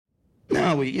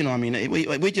No, we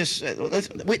just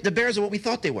the Bears are what we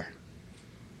thought they were.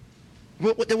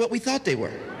 They're what we thought they were.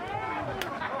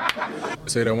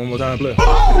 Say that one more time, play.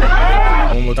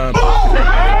 One more time.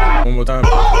 One more time.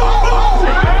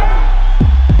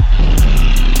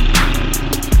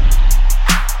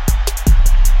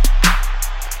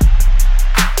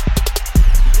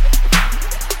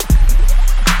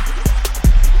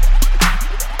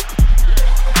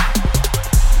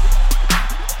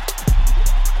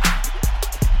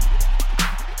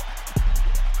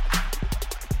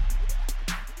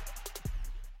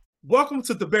 Welcome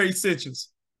to the Bear Essentials.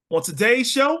 On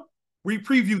today's show, we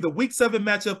preview the Week 7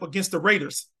 matchup against the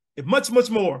Raiders and much, much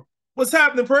more. What's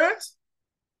happening, Prez?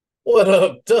 What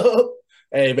up, Dub?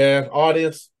 Hey, man,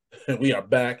 audience, we are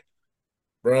back,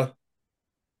 bruh.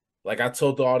 Like I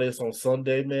told the audience on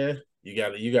Sunday, man, you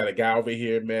got a guy over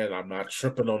here, man. I'm not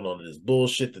tripping on this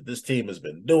bullshit that this team has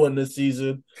been doing this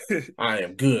season. I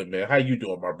am good, man. How you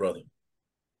doing, my brother?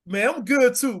 Man, I'm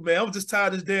good too, man. I'm just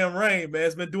tired of this damn rain, man.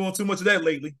 It's been doing too much of that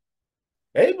lately.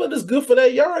 Hey, but it's good for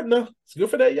that yard now. It's good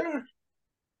for that yard.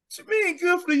 What you mean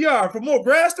good for the yard? For more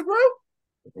grass to grow?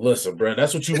 Listen, bro,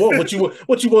 that's what you want.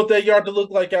 What you want that yard to look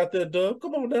like out there, Dub?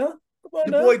 Come on now. Come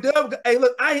on now. Boy Dub, hey,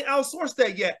 look, I ain't outsourced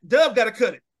that yet. Dub got to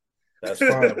cut it. That's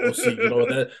fine. We'll see. You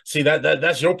know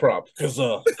that's your problem because you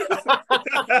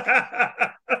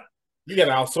got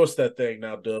to outsource that thing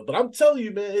now, Dub. But I'm telling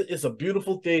you, man, it's a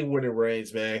beautiful thing when it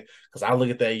rains, man. Because I look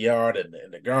at that yard and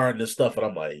the garden and stuff, and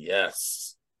I'm like,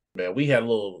 yes. Man, we had a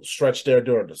little stretch there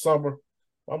during the summer.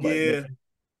 I'm like, man,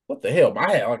 what the hell?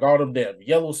 I had like all them damn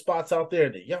yellow spots out there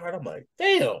in the yard. I'm like,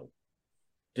 damn.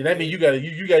 Did that mean you gotta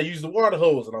use the water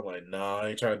hose? And I'm like, nah, I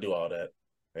ain't trying to do all that.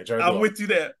 I'm with you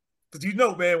there. Because you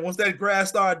know, man, once that grass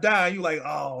start dying, you like,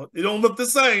 oh, it don't look the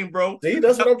same, bro. See,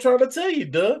 that's what I'm trying to tell you,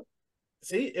 Doug.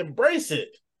 See, embrace it.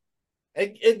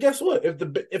 And guess what? If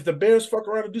the Bears fuck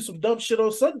around and do some dumb shit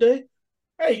on Sunday,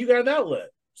 hey, you got an outlet.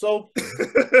 So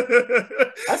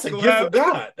that's a gift from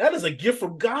God. That is a gift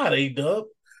from God, Dub.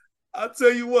 I'll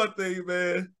tell you one thing,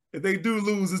 man. If they do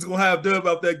lose, it's gonna have Dub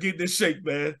out there getting in shape,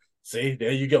 man. See,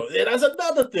 there you go. And that's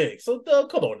another thing. So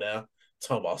Dub, come on now.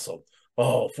 Talking about some,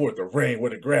 for the rain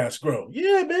where the grass grow.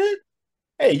 Yeah, man.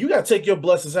 Hey, you gotta take your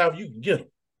blessings however you can get them.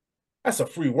 That's a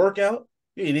free workout.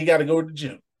 You ain't gotta go to the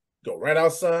gym. Go right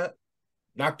outside,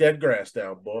 knock that grass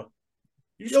down, boy.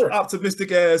 You're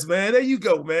optimistic ass, man. There you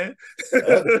go, man.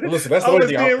 Listen, that's the only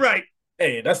thing. Right.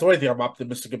 Hey, that's the only thing I'm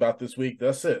optimistic about this week.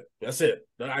 That's it.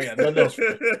 I got nothing else for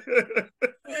you.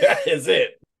 That is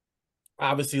it.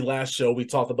 Obviously, last show we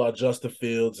talked about Justin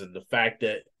Fields and the fact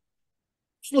that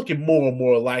it's looking more and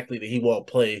more likely that he won't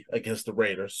play against the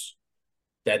Raiders.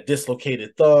 That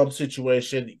dislocated thumb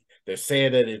situation. They're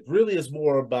saying that it really is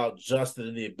more about Justin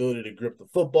and the ability to grip the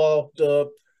football.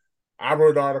 I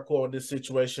wrote an article on this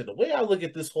situation. The way I look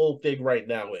at this whole thing right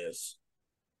now is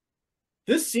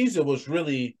this season was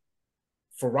really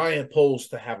for Ryan Poles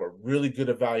to have a really good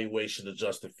evaluation of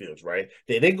Justin Fields, right?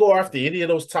 They didn't go after any of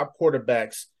those top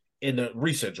quarterbacks in the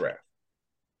recent draft.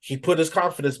 He put his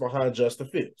confidence behind Justin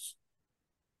Fields.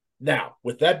 Now,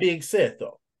 with that being said,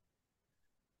 though,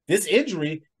 this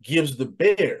injury gives the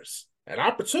Bears an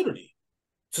opportunity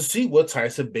to see what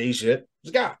Tyson Bagent's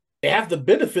got. They have the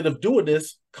benefit of doing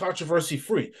this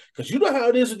controversy-free. Because you know how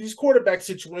it is with these quarterback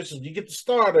situations. You get the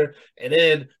starter, and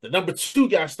then the number 2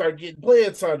 guy start getting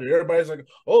playing time. Everybody's like,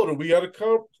 oh, do we have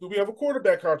a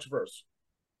quarterback controversy?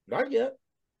 Not yet.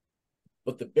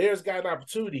 But the Bears got an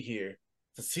opportunity here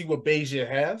to see what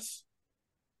Bagent has.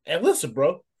 And listen,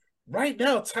 bro, right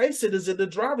now Tyson is in the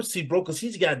driver's seat, bro, because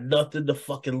he's got nothing to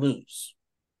fucking lose.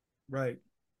 Right.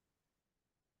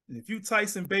 And if you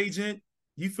Tyson Bagent,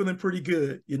 you feeling pretty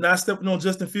good. You're not stepping on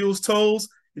Justin Fields' toes.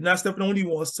 You're not stepping on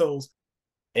anyone's toes.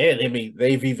 And, I mean,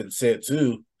 they've even said,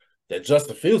 too, that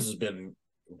Justin Fields has been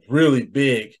really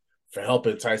big for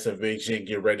helping Tyson Bagent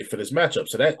get ready for this matchup.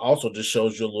 So that also just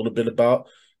shows you a little bit about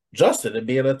Justin and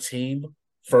being a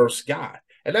team-first guy.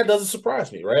 And that doesn't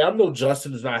surprise me, right? I know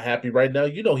Justin is not happy right now.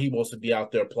 You know he wants to be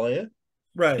out there playing.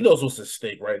 Right. He knows what's at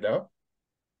stake right now.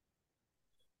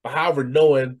 But however,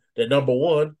 knowing that number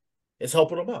 1 is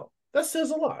helping him out. That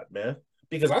says a lot, man.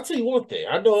 Because I'll tell you one thing.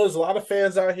 I know there's a lot of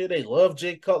fans out here, they love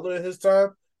Jay Cutler in his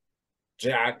time.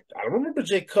 I remember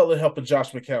Jay Cutler helping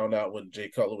Josh McCown out when Jay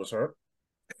Cutler was hurt.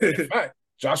 In fact,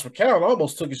 Josh McCown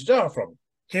almost took his job from him.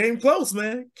 Came close,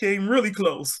 man. Came really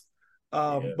close.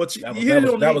 But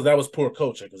that was poor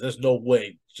coaching because there's no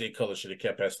way Jay Cutler should have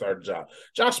kept that starting job.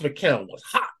 Josh McCown was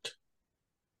hot.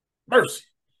 Mercy.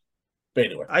 But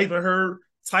anyway. I even heard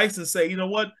Tyson say, you know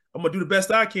what? I'm going to do the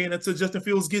best I can until Justin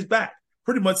Fields gets back.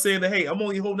 pretty much saying that, hey, I'm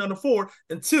only holding down the fort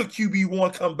until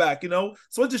QB1 come back, you know?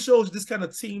 So it just shows this kind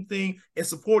of team thing and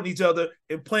supporting each other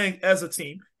and playing as a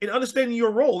team and understanding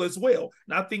your role as well.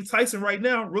 And I think Tyson right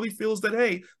now really feels that,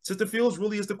 hey, Justin Fields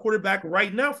really is the quarterback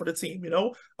right now for the team, you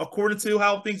know, according to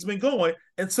how things have been going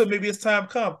until maybe it's time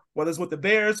come, whether it's with the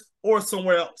Bears or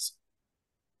somewhere else.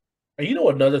 And you know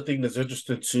another thing that's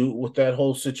interesting too with that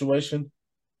whole situation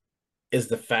is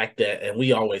the fact that, and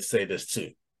we always say this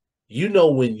too, you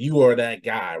know when you are that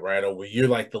guy, right, or when you're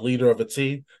like the leader of a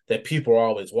team, that people are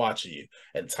always watching you.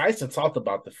 And Tyson talked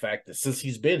about the fact that since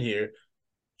he's been here,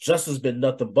 Justin's been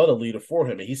nothing but a leader for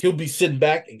him. And he'll be sitting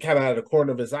back and kind of out of the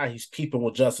corner of his eye, he's peeping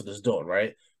what Justin is doing,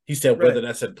 right? He said whether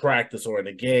that's in practice or in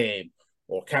a game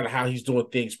or kind of how he's doing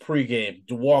things pregame,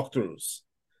 the walkthroughs.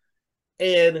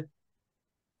 And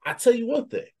I tell you one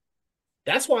thing,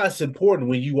 that's why it's important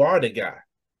when you are the guy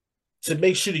to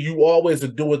make sure that you always are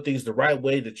doing things the right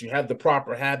way, that you have the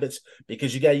proper habits,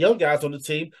 because you got young guys on the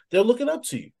team, they're looking up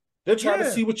to you. They're trying to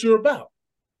see what you're about.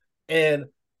 And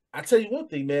I tell you one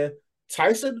thing, man,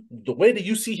 Tyson, the way that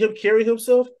you see him carry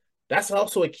himself, that's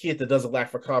also a kid that doesn't lack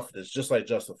for confidence, just like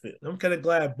Justin Fields. I'm kind of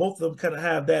glad both of them kind of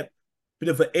have that bit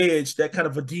of an edge, that kind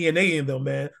of a DNA in them,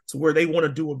 man, to where they want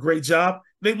to do a great job.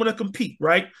 They want to compete,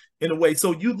 right, in a way.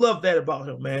 So you love that about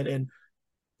him, man. And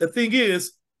the thing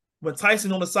is, when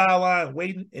Tyson on the sideline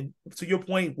waiting, and to your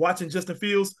point, watching Justin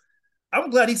Fields, I'm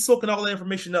glad he's soaking all that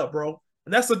information up, bro.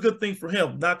 And that's a good thing for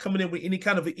him, not coming in with any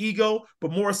kind of an ego,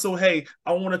 but more so, hey,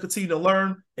 I want to continue to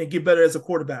learn and get better as a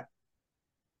quarterback.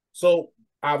 So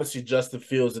obviously Justin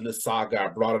Fields in this saga, I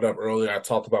brought it up earlier. I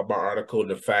talked about my article and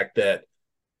the fact that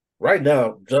right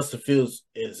now Justin Fields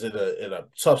is in a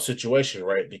tough situation,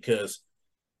 right? Because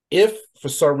if for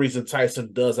some reason Tyson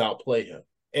does outplay him,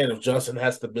 and if Justin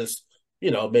has to miss,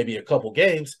 maybe a couple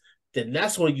games, then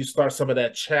that's when you start some of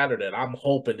that chatter that I'm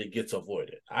hoping it gets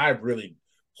avoided. I really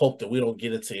hope that we don't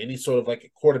get into any sort of like a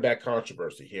quarterback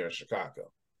controversy here in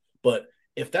Chicago. But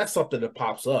if that's something that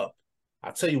pops up,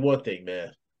 I'll tell you one thing,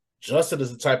 man. Justin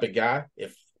is the type of guy,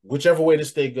 if whichever way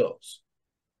this thing goes,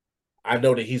 I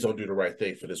know that he's going to do the right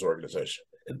thing for this organization.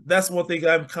 That's one thing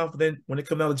I'm confident when it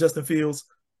comes down to Justin Fields.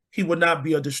 He would not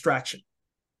be a distraction.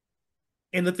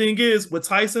 And the thing is, with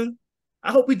Tyson,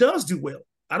 I hope he does do well.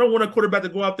 I don't want a quarterback to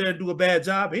go out there and do a bad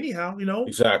job anyhow,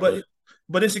 Exactly.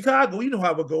 But in Chicago, you know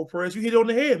how it go, Perez. You hit it on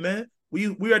the head, man.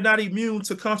 We are not immune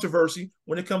to controversy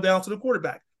when it comes down to the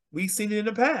quarterback. We've seen it in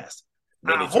the past.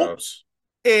 Many times.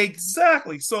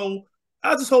 Exactly. So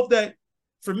I just hope that,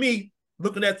 for me,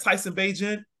 looking at Tyson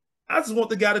Bagent, I just want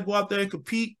the guy to go out there and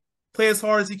compete, play as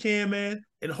hard as he can, man,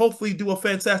 and hopefully do a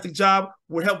fantastic job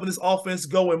with helping this offense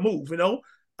go and move,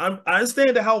 I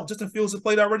understand that how Justin Fields has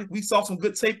played already. We saw some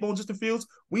good tape on Justin Fields.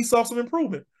 We saw some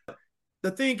improvement. The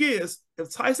thing is,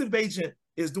 if Tyson Bagent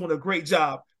is doing a great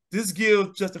job, this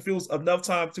gives Justin Fields enough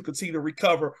time to continue to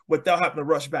recover without having to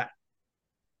rush back.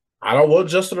 I don't want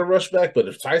Justin to rush back, but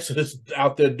if Tyson is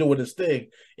out there doing his thing,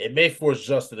 it may force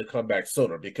Justin to come back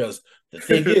sooner, because the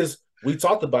thing is, we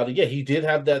talked about it. Yeah, he did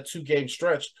have that 2-game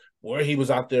stretch where he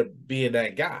was out there being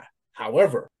that guy.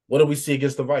 However, what did we see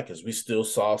against the Vikings? We still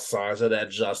saw signs of that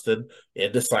Justin,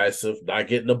 indecisive, not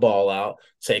getting the ball out,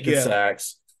 taking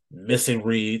sacks, missing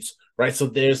reads, right? So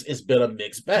it's been a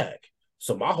mixed bag.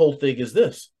 So my whole thing is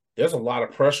this. There's a lot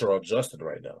of pressure on Justin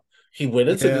right now. He went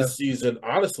into this season,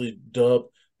 honestly, dubbed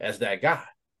as that guy.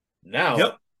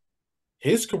 Now,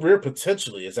 his career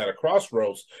potentially is at a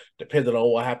crossroads depending on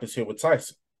what happens here with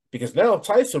Tyson. Because now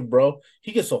Tyson, bro,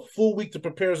 he gets a full week to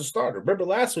prepare as a starter. Remember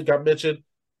last week I mentioned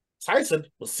Tyson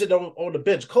was sitting on the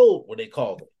bench cold when they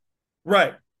called him.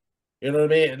 Right. You know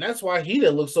what I mean? And that's why he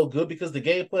didn't look so good, because the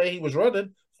game plan he was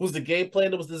running was the game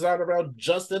plan that was designed around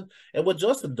Justin and what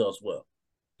Justin does well.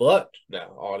 But now,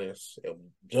 audience,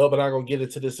 Dub and I are going to get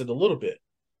into this in a little bit,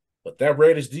 but that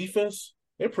Raiders defense,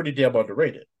 they're pretty damn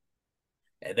underrated.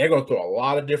 And they're going to throw a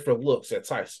lot of different looks at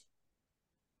Tyson.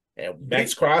 And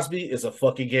Max Crosby is a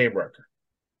fucking game wrecker.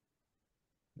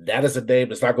 That is a name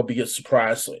that's not going to be a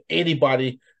surprise to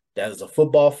anybody that is a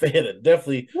football fan, and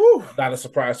definitely not a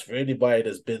surprise for anybody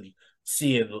that's been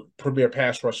seeing premier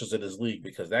pass rushers in his league,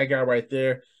 because that guy right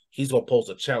there, he's going to pose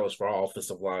a challenge for our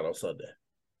offensive line on Sunday.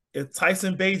 If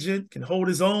Tyson Bagent can hold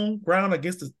his own ground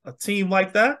against a team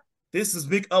like that, this is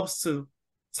big ups to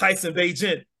Tyson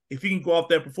Bagent if he can go out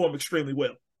there and perform extremely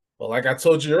well. Well, like I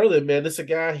told you earlier, man, this is a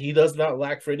guy, he does not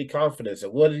lack for any confidence.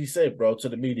 And what did he say, bro, to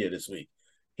the media this week?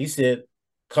 He said,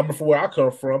 coming from where I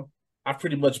come from, I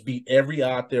pretty much beat every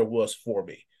odd there was for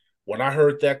me. When I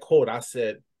heard that quote, I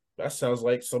said, that sounds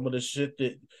like some of the shit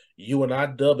that you and I,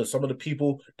 Dub, and some of the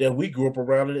people that we grew up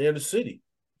around in the inner city.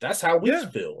 That's how we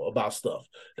feel about stuff.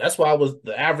 That's why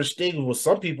the average thing with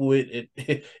some people, it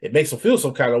makes them feel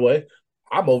some kind of way.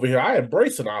 I'm over here. I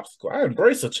embrace an obstacle. I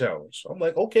embrace a challenge. I'm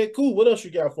like, okay, cool. What else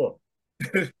you got for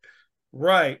me?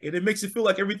 Right. And it makes you feel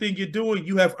like everything you're doing,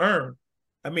 you have earned.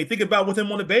 I mean, think about with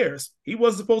him on the Bears. He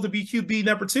wasn't supposed to be QB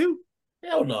number 2.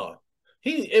 Hell no.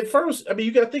 He at first, I mean,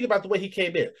 you got to think about the way he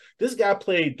came in. This guy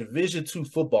played Division II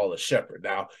football at Shepherd.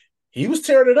 Now, he was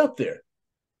tearing it up there.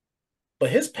 But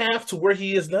his path to where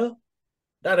he is now,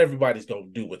 not everybody's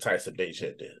going to do what Tyson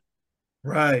Bagent did.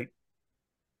 Right.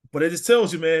 But it just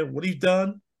tells you, man, what he's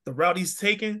done, the route he's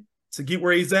taken to get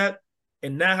where he's at,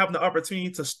 and now having the opportunity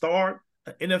to start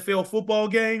an NFL football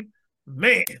game,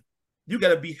 man, you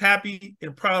got to be happy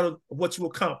and proud of what you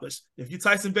accomplished. If you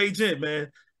Tyson Bagent, man,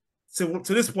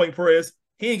 to this point, Perez,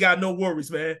 he ain't got no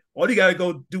worries, man. All he got to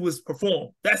go do is perform.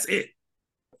 That's it.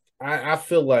 I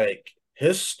feel like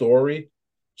his story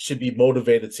should be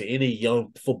motivated to any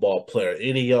young football player,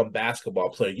 any young basketball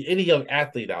player, any young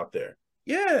athlete out there.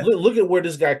 Yeah. Look at where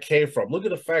this guy came from. Look at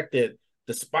the fact that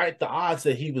despite the odds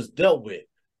that he was dealt with,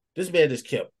 this man just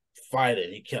kept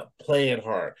fighting. He kept playing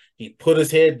hard. He put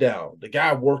his head down. The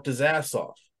guy worked his ass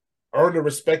off, earned the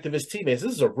respect of his teammates.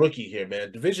 This is a rookie here,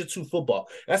 man. Division II football.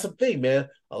 That's the thing, man.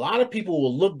 A lot of people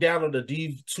will look down on the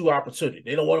D2 opportunity.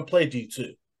 They don't want to play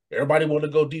D2. Everybody want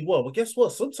to go D1. Well, guess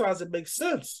what? Sometimes it makes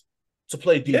sense to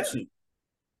play D2. Yeah.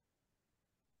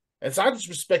 And so I just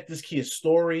respect this kid's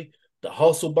story, the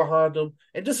hustle behind him,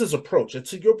 and just his approach. And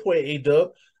to your point, A-Dub,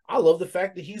 I love the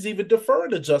fact that he's even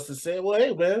deferring to Justin, saying, well,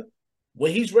 hey, man,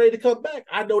 when he's ready to come back,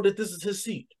 I know that this is his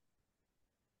seat.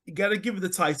 You got to give it to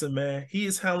Tyson, man. He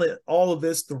is handling all of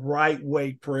this the right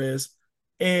way, Perez.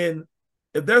 And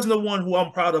if there's no one who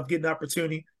I'm proud of getting an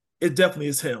opportunity, it definitely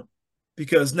is him.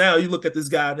 Because now you look at this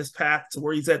guy and his path to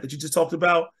where he's at that you just talked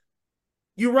about.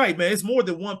 You're right, man. It's more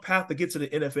than one path to get to the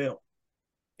NFL.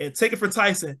 And take it for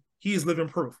Tyson, he is living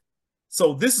proof.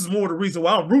 So this is more the reason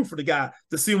why I'm rooting for the guy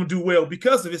to see him do well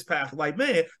because of his path. Like,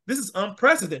 man, this is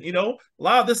unprecedented. You know, a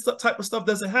lot of this type of stuff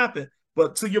doesn't happen.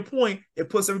 But to your point, it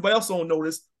puts everybody else on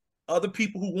notice, other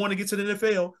people who want to get to the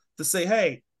NFL, to say,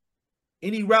 hey,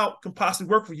 any route can possibly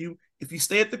work for you if you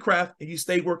stay at the craft and you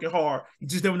stay working hard. You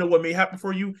just never know what may happen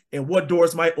for you and what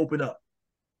doors might open up.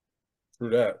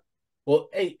 True that. Well,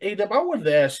 hey, A-Dub, I wanted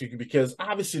to ask you, because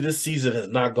obviously this season has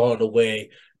not gone the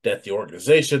way that the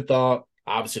organization thought,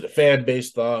 obviously the fan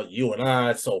base thought, you and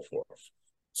I, and so forth.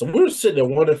 So we're sitting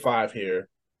at 1-5 here,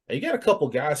 and you got a couple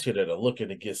guys here that are looking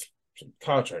to get some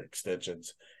contract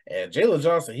extensions. And Jaylon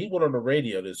Johnson, he went on the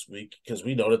radio this week because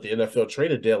we know that the NFL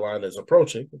trading deadline is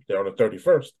approaching. They're on the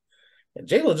 31st. And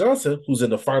Jaylon Johnson, who's in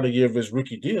the final year of his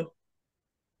rookie deal,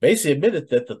 basically admitted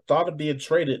that the thought of being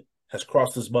traded has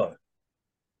crossed his mind.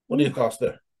 What are your thoughts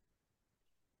there?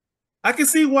 I can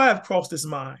see why I've crossed his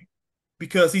mind,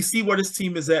 because he see where this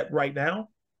team is at right now.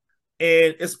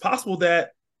 And it's possible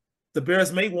that the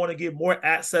Bears may want to get more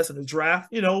access in the draft,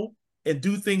 you know, and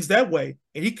do things that way.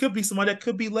 And he could be somebody that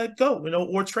could be let go, you know,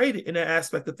 or traded in that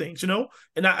aspect of things, you know.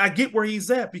 And I get where he's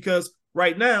at, because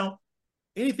right now,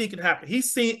 anything can happen.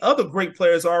 He's seen other great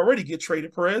players already get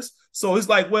traded, Perez. So it's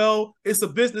like, well, it's a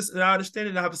business, and I understand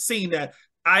it, and I've seen that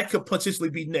I could potentially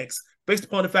be next, based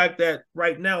upon the fact that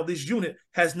right now this unit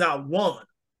has not won.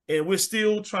 And we're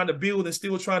still trying to build,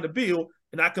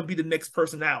 and I can be the next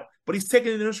person out. But he's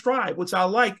taking it in stride, which I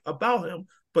like about him.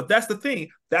 But that's the thing.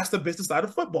 That's the business side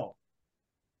of football.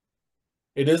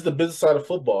 It is the business side of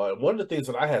football. And one of the things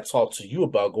that I had talked to you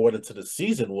about going into the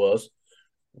season was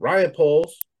Ryan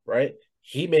Poles, right?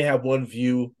 He may have one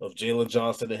view of Jaylon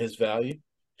Johnson and his value,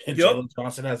 and Jaylon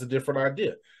Johnson has a different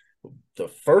idea. The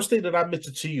first thing that I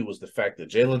mentioned to you was the fact that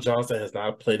Jaylon Johnson has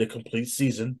not played a complete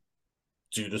season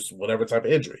due to whatever type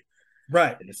of injury.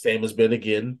 Right. And the same has been,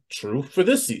 again, true for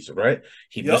this season, right?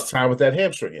 He missed time with that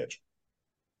hamstring injury.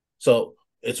 So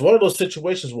it's one of those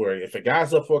situations where if a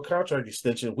guy's up for a contract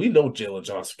extension, we know Jaylon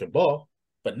Johnson can ball.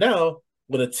 But now,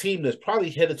 with a team that's probably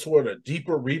headed toward a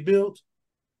deeper rebuild,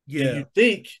 do you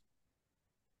think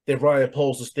that Ryan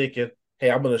Poles is thinking, hey,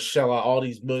 I'm going to shell out all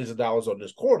these millions of dollars on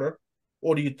this corner?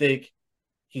 Or do you think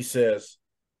he says,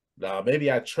 nah,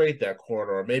 maybe I trade that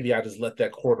corner, or maybe I just let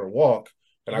that corner walk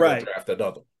and I go draft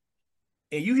another?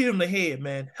 And you hit him in the head,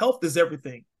 man. Health is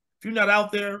everything. If you're not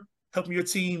out there helping your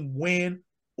team win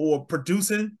or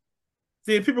producing,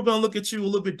 then people are going to look at you a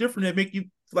little bit different and make you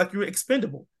like you're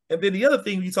expendable. And then the other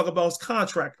thing you talk about is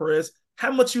contract, Perez.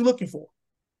 How much you looking for?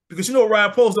 Because you know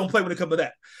Ryan Poles don't play when it comes to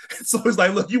that. So it's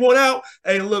like, look, you want out?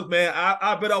 Hey, look, man,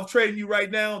 I bet off trading you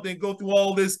right now than go through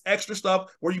all this extra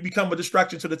stuff where you become a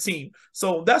distraction to the team.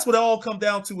 So that's what it all comes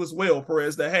down to as well,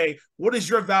 Perez, that, hey, what is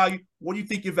your value? What do you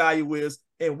think your value is?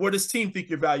 and where does team think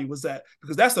your value is at?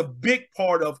 Because that's a big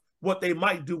part of what they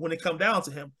might do when it come down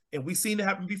to him. And we've seen it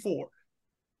happen before.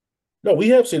 No, we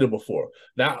have seen it before.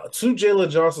 Now, to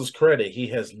Jalen Johnson's credit, he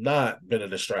has not been a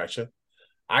distraction.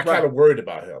 I kind of worried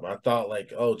about him. I thought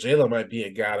like, oh, Jalen might be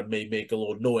a guy that may make a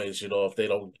little noise, if they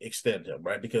don't extend him,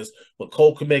 right? Because when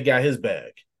Cole Kmet got his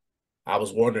bag, I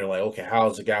was wondering like, okay, how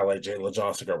is a guy like Jalen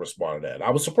Johnson going to respond to that? And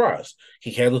I was surprised.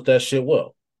 He handled that shit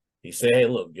well. He said, hey,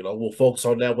 look, we'll focus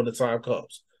on that when the time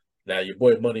comes. Now, your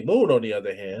boy Money Moon, on the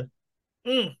other hand,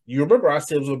 you remember I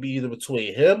said it was going to be either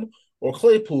between him or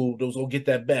Claypool that was going to get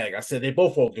that bag. I said they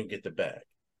both won't go get the bag.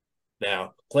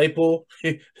 Now, Claypool,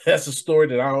 that's a story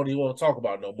that I don't even want to talk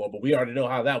about no more, but we already know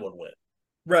how that one went.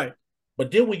 Right.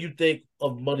 But then when you think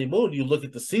of Money Moon, you look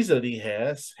at the season that he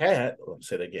has had, let me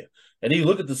say that again, and you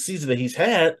look at the season that he's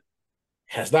had,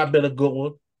 has not been a good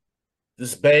one.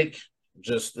 This bank,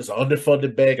 it's an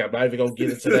underfunded bank. I'm not even going to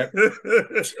get into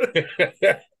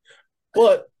that.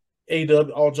 But,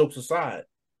 A-Dub, all jokes aside,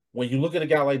 when you look at a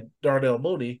guy like Darnell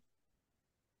Mooney,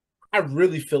 I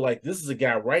really feel like this is a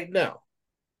guy right now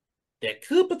that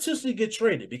could potentially get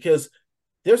traded because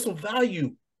there's some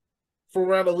value for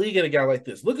around the league in a guy like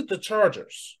this. Look at the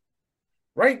Chargers.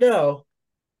 Right now,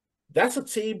 that's a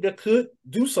team that could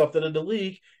do something in the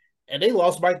league, and they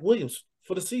lost Mike Williams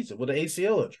for the season with an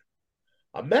ACL injury.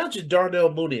 Imagine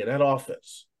Darnell Mooney in that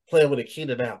offense playing with a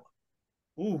Keenan Allen.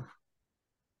 Ooh.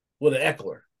 With an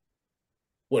Eckler.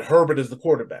 With Herbert as the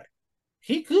quarterback.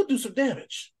 He could do some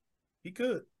damage. He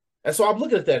could. And so I'm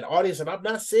looking at that audience, and I'm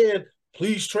not saying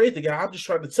please trade the guy. I'm just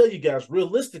trying to tell you guys,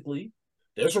 realistically,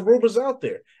 there's some rumors out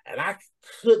there. And I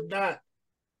could not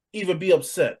even be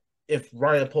upset if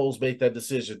Ryan Poles made that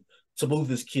decision to move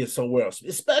this kid somewhere else,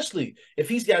 especially if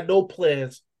he's got no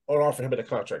plans on offering him a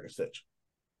contract extension.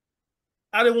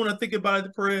 I didn't want to think about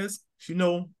it, Perez.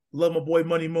 Love my boy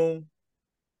Money Moon.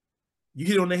 You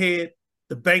hit on the head.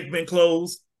 The bank been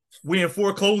closed. We're in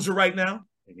foreclosure right now.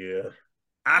 Yeah.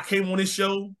 I came on this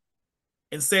show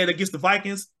and said against the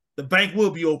Vikings, the bank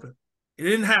will be open. It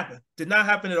didn't happen. Did not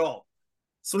happen at all.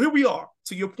 So here we are,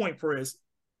 to your point, Perez.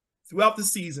 Throughout the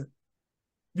season,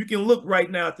 you can look right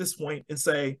now at this point and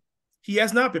say he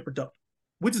has not been productive.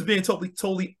 We're just being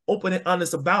totally open and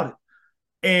honest about it.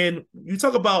 And you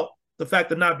talk about the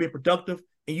fact of not being productive,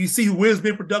 and you see who is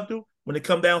being productive when it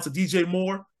comes down to DJ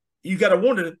Moore, you got to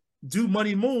wonder, do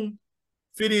Money Moon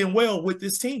fit in well with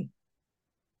this team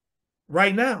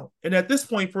right now? And at this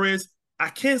point, Perez, I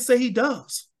can't say he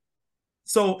does.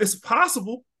 So it's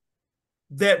possible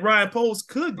that Ryan Poles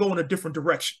could go in a different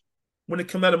direction when it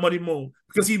comes out of Money Moon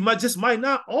because he might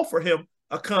not offer him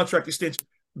a contract extension.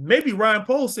 Maybe Ryan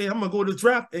Poles say, I'm going to go to the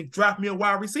draft and draft me a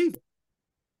wide receiver.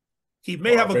 He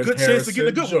may have a good chance to get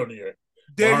a good one.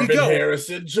 There Marvin you go.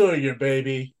 Harrison Jr.,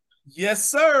 baby. Yes,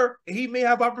 sir. He may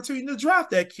have opportunity to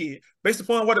draft that kid based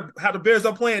upon how the Bears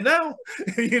are playing now,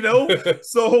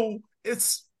 So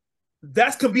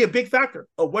that could be a big factor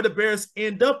of where the Bears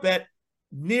end up at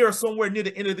somewhere near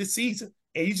the end of this season.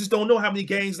 And you just don't know how many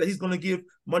games that he's going to give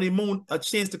Money Moon a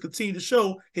chance to continue to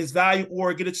show his value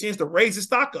or get a chance to raise his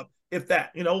stock up, if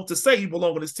that, to say he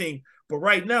belongs on this team. But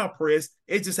right now, Perez,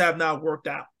 it just have not worked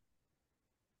out.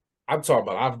 I'm talking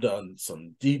about I've done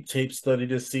some deep tape study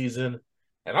this season,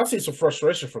 and I've seen some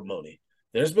frustration from Mooney.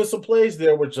 There's been some plays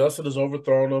there where Justin has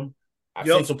overthrown him. I've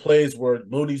seen some plays where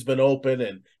Mooney's been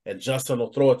open and Justin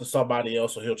will throw it to somebody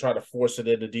else, or he'll try to force it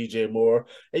into DJ Moore.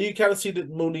 And you kind of see that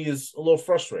Mooney is a little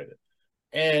frustrated.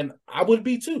 And I would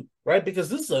be too, right? Because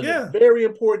this is a very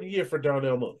important year for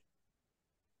Darnell Mooney.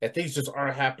 And things just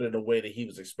aren't happening the way that he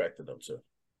was expecting them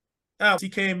to. He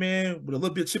came in with a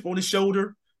little bit of chip on his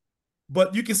shoulder.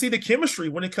 But you can see the chemistry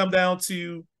when it comes down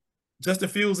to Justin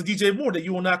Fields and DJ Moore that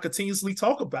you will not continuously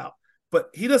talk about. But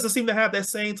he doesn't seem to have that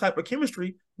same type of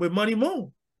chemistry with Money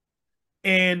Moon.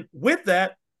 And with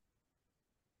that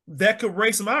could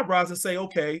raise some eyebrows and say,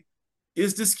 okay,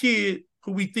 is this kid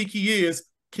who we think he is,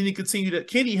 can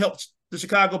he help the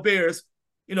Chicago Bears,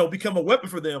 become a weapon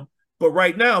for them? But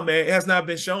right now, man, it has not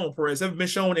been shown, Perez. It hasn't been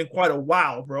shown in quite a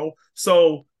while, bro.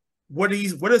 So where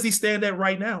does he stand at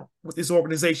right now with this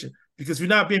organization? Because if you're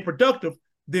not being productive,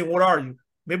 then what are you?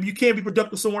 Maybe you can be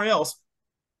productive somewhere else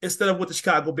instead of with the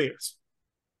Chicago Bears.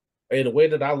 Hey, the way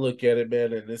that I look at it,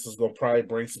 man, and this is going to probably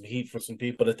bring some heat for some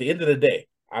people, but at the end of the day,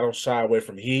 I don't shy away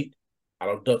from heat. I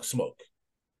don't duck smoke.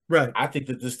 Right. I think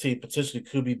that this team potentially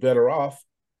could be better off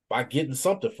by getting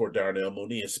something for Darnell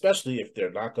Mooney, especially if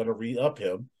they're not going to re-up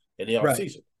him in the offseason.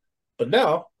 Right. But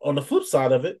now, on the flip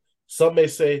side of it, some may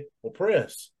say, well,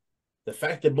 Press, the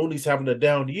fact that Mooney's having a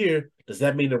down year, does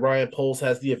that mean that Ryan Poles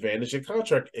has the advantage in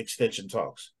contract extension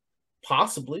talks?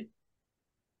 Possibly.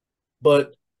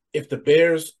 But if the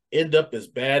Bears end up as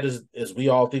bad as we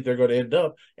all think they're going to end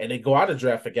up, and they go out and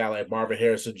draft a guy like Marvin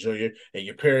Harrison Jr., and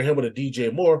you're pairing him with a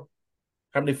DJ Moore,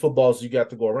 how many footballs do you got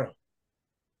to go around?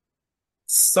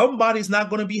 Somebody's not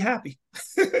going to be happy.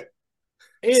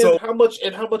 And how much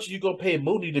are you going to pay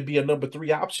Mooney to be a number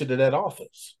 3 option in that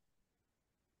offense?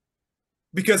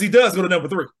 Because he does go to number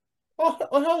 3. Oh,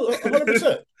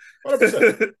 100%.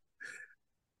 100%.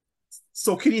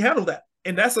 So can he handle that?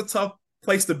 And that's a tough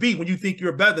place to be when you think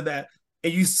you're better than that.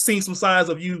 And you've seen some signs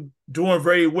of you doing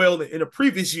very well in a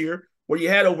previous year where you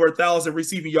had over 1,000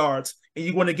 receiving yards and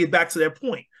you want to get back to that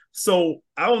point. So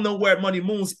I don't know where Money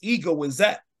Moon's ego is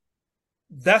at.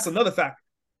 That's another factor.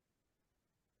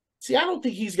 See, I don't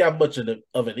think he's got much of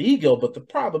an ego, but the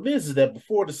problem is that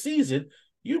before the season,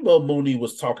 Mooney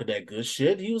was talking that good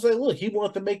shit. He was like, look, he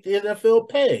wanted to make the NFL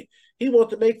pay. He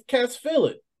wanted to make cats feel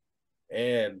it.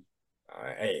 And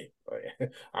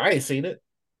I ain't seen it.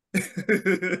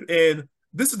 And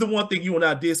this is the one thing you and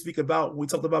I did speak about when we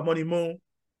talked about Money Moon,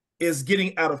 is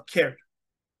getting out of character.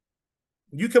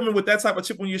 You come in with that type of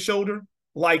chip on your shoulder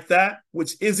like that,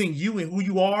 which isn't you and who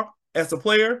you are as a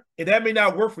player, and that may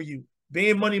not work for you.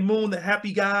 Being Money Moon, the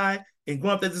happy guy, and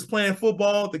going up there just playing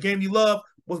football, the game you love,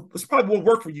 was probably what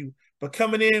worked for you. But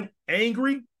coming in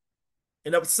angry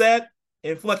and upset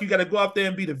and feel like you got to go out there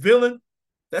and be the villain,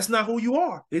 that's not who you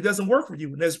are. It doesn't work for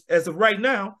you. And as of right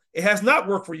now, it has not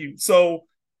worked for you. So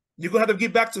you're going to have to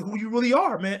get back to who you really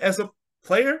are, man, as a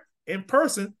player in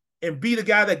person, and be the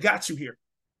guy that got you here.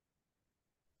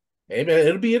 Hey, man,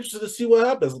 it'll be interesting to see what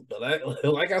happens. But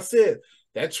like I said,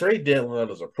 that trade deadline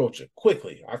is approaching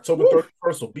quickly. October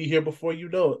 31st will be here before you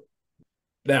know it.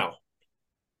 Now,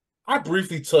 I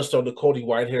briefly touched on the Cody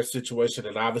Whitehair situation,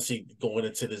 and obviously going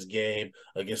into this game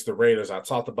against the Raiders, I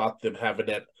talked about them having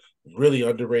that really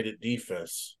underrated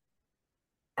defense.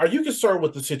 Are you concerned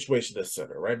with the situation at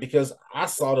center, right? Because I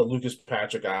saw that Lucas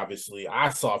Patrick, obviously, I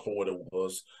saw for what it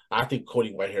was. I think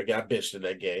Cody Whitehair got benched in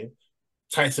that game.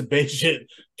 Tyson Bagent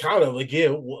kind of,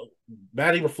 again,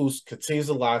 Matty Eberflus continues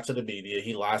to lie to the media.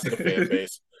 He lies to the fan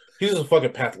base. He's a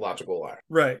fucking pathological liar.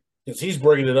 Right. Because he's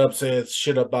bringing it up, saying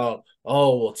shit about,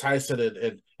 oh, well, Tyson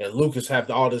and Lucas have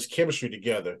all this chemistry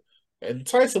together. And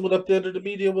Tyson went up there to the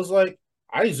media and was like,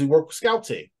 I usually work with scout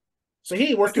team. So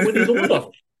he ain't working with either one of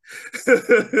them.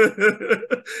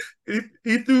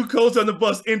 he threw Coach on the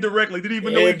bus indirectly. Didn't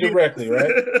even know he did. Indirectly,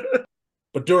 right?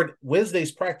 But during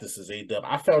Wednesday's practices, A-Dub,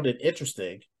 I found it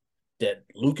interesting that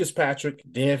Lucas Patrick,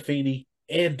 Dan Feeney,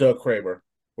 and Doug Kramer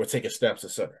were taking snaps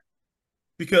at center.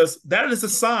 Because that is a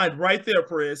sign right there,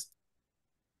 Perez,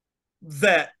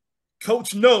 that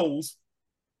Coach knows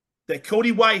that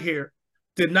Cody Whitehair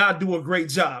did not do a great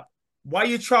job. Why are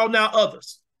you trialing out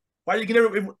others? Why are you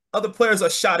giving other players a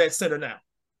shot at center now?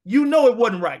 You know it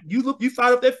wasn't right. You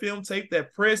fired up that film tape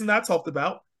that Perez and I talked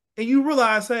about, and you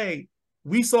realize, hey,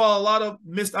 we saw a lot of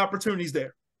missed opportunities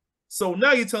there. So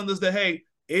now you're telling us that, hey,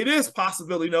 it is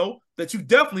possible, that you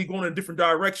definitely going in a different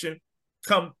direction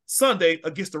come Sunday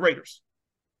against the Raiders.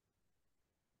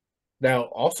 Now,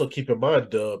 also keep in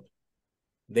mind, Dub,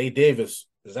 Nate Davis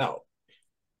is out.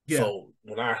 Yeah. So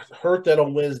when I heard that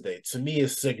on Wednesday, to me it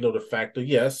signaled the fact that,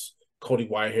 yes, Cody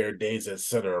Whitehair days at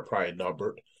center are probably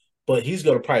numbered, but he's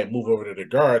going to probably move over to the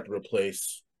guard to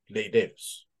replace Nate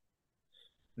Davis.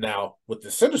 Now, with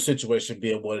the center situation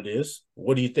being what it is,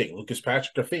 what do you think? Lucas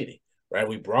Patrick or Feeney? Right?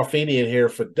 We brought Feeney in here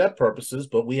for depth purposes,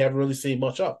 but we haven't really seen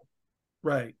much of him.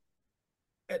 Right.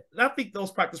 And I think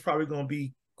those practices probably going to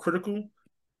be critical.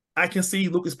 I can see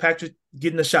Lucas Patrick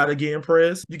getting a shot again,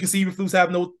 Perez. You can see Eberflus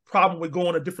have no problem with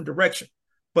going a different direction.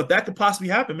 But that could possibly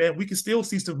happen, man. We can still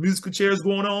see some musical chairs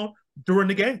going on during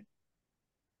the game.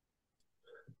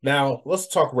 Now, let's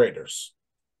talk Raiders.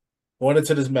 Going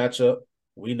into this matchup,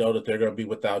 we know that they're going to be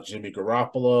without Jimmy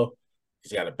Garoppolo.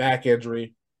 He's got a back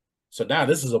injury. So now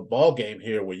this is a ball game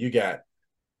here where you got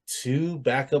two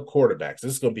backup quarterbacks.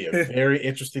 This is going to be a very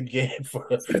interesting game for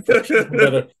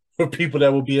people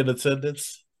that will be in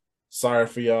attendance. Sorry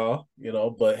for y'all,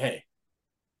 but hey,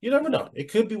 you never know. It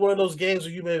could be one of those games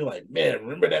where you may be like, man,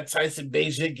 remember that Tyson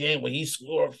Bagent game when he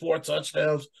scored 4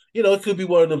 touchdowns? It could be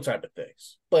one of them type of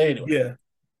things. But anyway,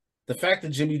 the fact that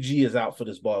Jimmy G is out for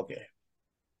this ball game,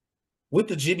 with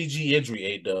the Jimmy G injury,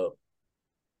 A-Dub,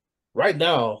 right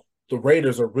now, the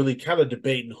Raiders are really kind of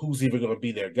debating who's even going to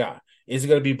be their guy. Is it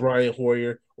going to be Brian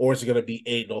Hoyer or is it going to be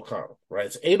Aiden O'Connell, right?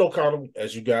 It's Aiden O'Connell,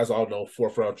 as you guys all know,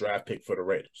 4th-round draft pick for the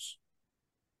Raiders.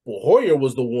 Well, Hoyer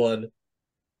was the one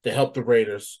to help the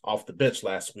Raiders off the bench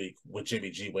last week when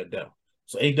Jimmy G went down.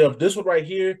 So, A-Dub, this one right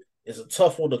here is a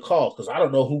tough one to call because I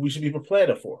don't know who we should be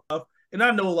planning for. And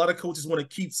I know a lot of coaches want to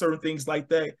keep certain things like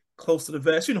that close to the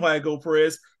vest. You know how I go,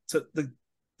 Perez, to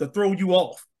throw you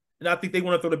off. and I think they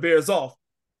want to throw the Bears off.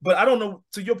 But I don't know,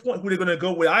 to your point, who they're going to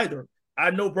go with either.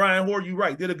 I know Brian Hoyer, you're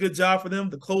right, did a good job for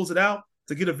them to close it out,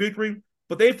 to get a victory.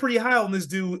 But they're pretty high on this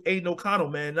dude, Aiden O'Connell,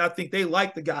 man. And I think they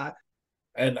like the guy.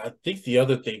 And I think the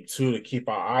other thing, too, to keep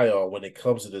our eye on when it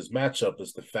comes to this matchup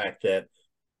is the fact that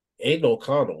Aiden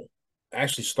O'Connell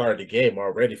actually started the game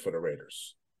already for the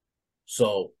Raiders.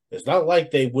 So it's not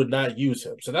like they would not use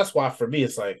him. So that's why, for me,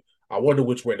 it's like, I wonder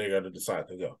which way they're going to decide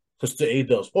to go. Because to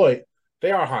Aiden's point,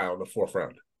 they are high on the fourth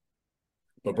round.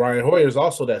 But Brian Hoyer is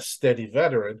also that steady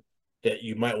veteran that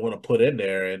you might want to put in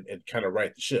there and kind of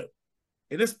right the ship.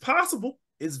 And it's possible.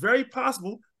 It's very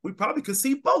possible. We probably could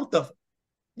see both of them.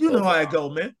 You know how it go,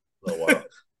 man. Oh,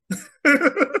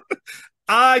 wow.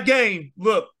 Odd game.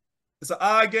 Look, it's an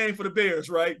odd game for the Bears,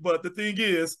 right? But the thing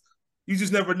is, you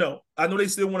just never know. I know they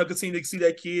still want to continue to see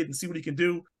that kid and see what he can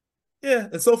do. Yeah,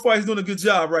 and so far he's doing a good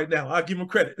job right now. I'll give him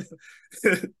credit.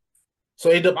 So,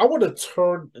 A-Dub, I want to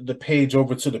turn the page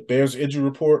over to the Bears injury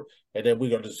report, and then we're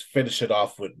going to just finish it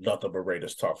off with nothing but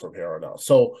Raiders talk from here on out.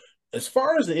 So, as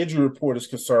far as the injury report is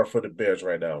concerned for the Bears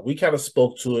right now, we kind of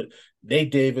spoke to it.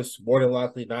 Nate Davis, more than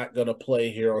likely not going to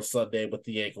play here on Sunday with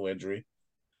the ankle injury.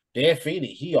 Dan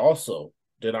Feeney, he also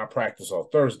did not practice on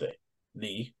Thursday,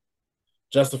 knee.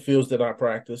 Justin Fields did not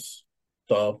practice,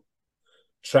 thumb.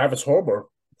 Travis Homer,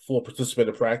 full participant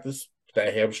in practice,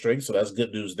 that hamstring, so that's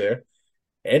good news there.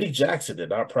 Eddie Jackson did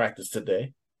not practice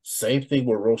today. Same thing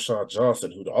with Roschon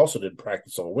Johnson, who also didn't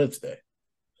practice on Wednesday.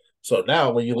 So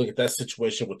now when you look at that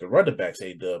situation with the running backs,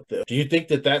 A-Dub, do you think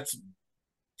that that's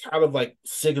kind of like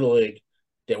signaling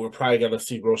that we're probably going to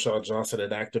see Roschon Johnson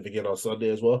inactive again on Sunday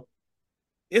as well?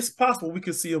 It's possible we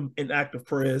could see him inactive,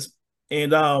 Perez.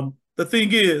 And the thing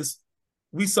is,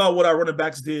 we saw what our running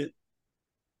backs did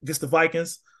against the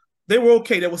Vikings. They were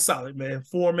okay. They were solid, man.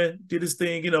 Foreman did his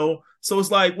thing, So it's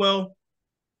like, well,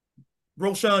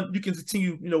 Roschon, you can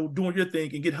continue, doing your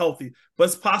thing and get healthy. But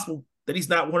it's possible that he's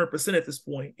not 100% at this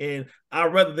point. And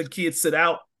I'd rather the kid sit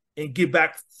out and get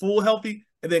back full healthy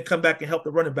and then come back and help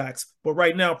the running backs. But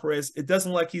right now, Perez, it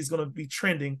doesn't look like he's going to be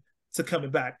trending to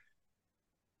coming back.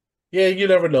 Yeah, you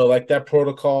never know. Like, that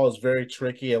protocol is very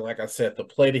tricky. And like I said, the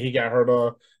play that he got hurt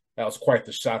on, that was quite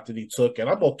the shot that he took. And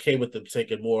I'm okay with them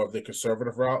taking more of the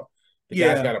conservative route. The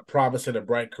guy's got a promising and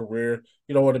bright career.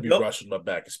 You don't want to be rushing him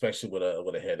back, especially with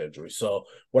a head injury. So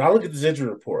when I look at this injury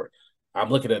report, I'm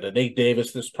looking at a Nate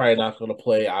Davis that's probably not going to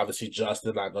play. Obviously,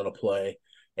 Justin not going to play.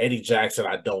 Eddie Jackson,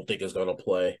 I don't think is going to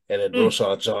play. And then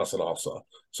Roschon Johnson also.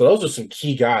 So those are some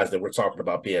key guys that we're talking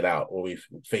about being out when we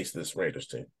face this Raiders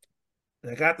team.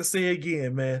 I got to say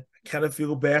again, man, I kind of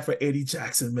feel bad for Eddie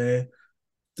Jackson, man.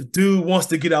 The dude wants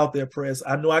to get out there, Press.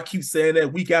 I know I keep saying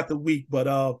that week after week, but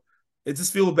it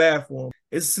just feels bad for him.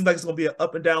 It seems like it's going to be an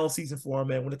up and down season for him,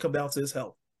 man, when it comes down to his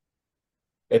health.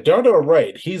 And Darnell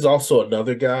Wright, he's also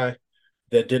another guy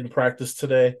that didn't practice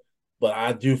today, but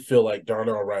I do feel like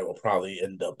Darnell Wright will probably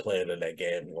end up playing in that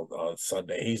game on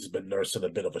Sunday. He's been nursing a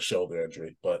bit of a shoulder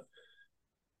injury, but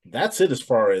that's it as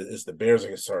far as the Bears are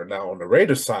concerned. Now, on the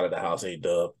Raiders side of the house,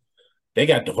 A-Dub, they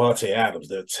got Davante Adams.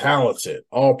 They're talented,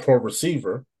 all-pro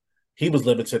receiver. He was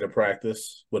limited in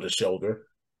practice with a shoulder.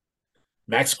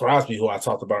 Max Crosby, who I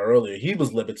talked about earlier, he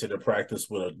was limited in practice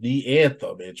with a knee and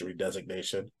thumb injury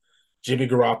designation. Jimmy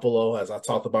Garoppolo, as I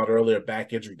talked about earlier,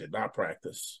 back injury, did not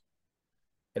practice.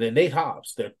 And then Nate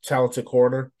Hobbs, their talented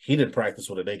corner, he didn't practice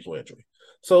with an ankle injury.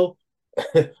 So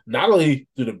not only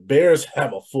do the Bears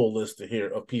have a full list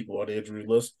of people on the injury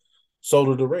list, so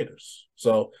do the Raiders.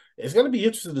 So it's going to be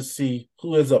interesting to see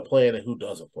who ends up playing and who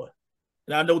doesn't play.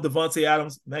 And I know Davante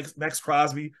Adams, Max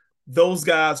Crosby, those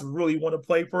guys really want to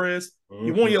play Perez.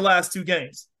 You won your last two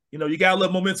games. You got a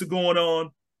little momentum going on.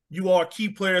 You are key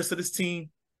players to this team.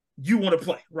 You want to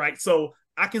play, right? So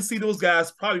I can see those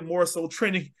guys probably more so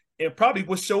trending and probably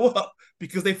will show up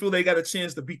because they feel they got a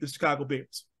chance to beat the Chicago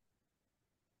Bears.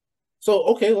 So,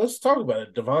 okay, let's talk about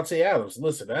it. Davante Adams,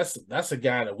 listen, that's a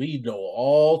guy that we know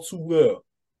all too well.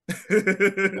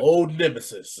 Old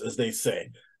nemesis, as they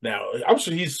say. Now, I'm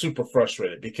sure he's super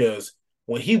frustrated because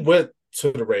when he went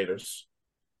to the Raiders,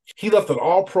 he left an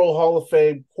all-pro Hall of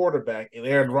Fame quarterback in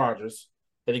Aaron Rodgers,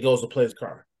 and he goes to play his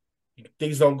car.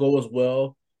 Things don't go as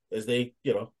well as they,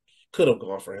 could have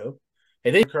gone for him.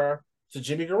 And then car to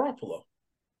Jimmy Garoppolo.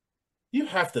 You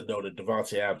have to know that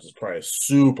Davante Adams is probably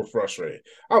super frustrated.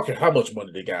 I don't care how much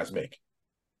money the guys make.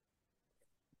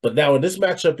 But now in this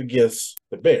matchup against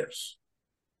the Bears,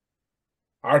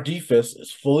 our defense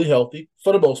is fully healthy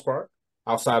for the most part,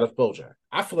 outside of Bojack.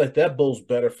 I feel like that bodes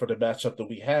better for the matchup that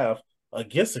we have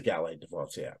against a guy like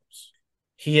Davante Adams.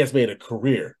 He has made a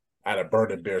career out of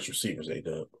burning Bears receivers,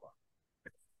 A-Dub.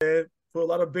 For a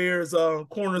lot of Bears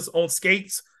corners on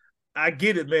skates, I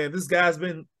get it, man. This guy's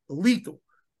been lethal.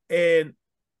 And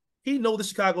he knows the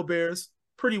Chicago Bears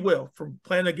pretty well from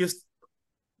playing against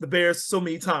the Bears so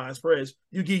many times, Perez.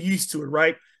 You get used to it,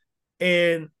 right?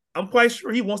 And I'm quite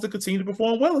sure he wants to continue to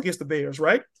perform well against the Bears,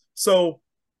 right? So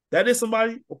that is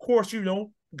somebody, of course,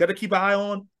 got to keep an eye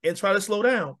on and try to slow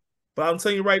down. But I'm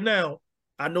telling you right now,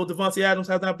 I know Davante Adams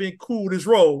has not been cool with his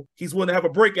role. He's willing to have a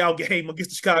breakout game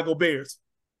against the Chicago Bears.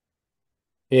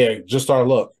 Yeah, just our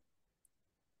luck.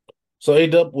 So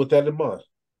A-Dub, with that in mind,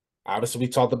 obviously we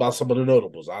talked about some of the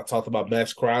notables. I talked about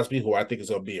Max Crosby, who I think is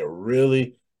going to be a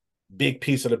really big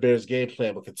piece of the Bears' game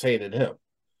plan with containing him.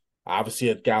 Obviously,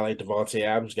 a guy like Davante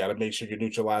Adams, got to make sure you're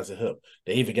neutralizing him.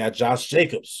 They even got Josh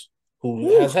Jacobs,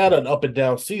 who has had an up and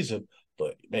down season,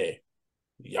 but man,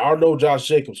 y'all know Josh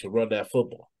Jacobs can run that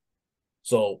football.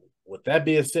 So, with that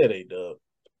being said, A-Dub,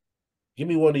 give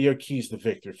me one of your keys to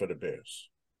victory for the Bears.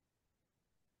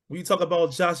 When you talk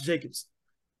about Josh Jacobs,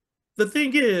 the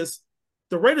thing is,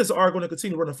 the Raiders are going to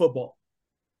continue running football,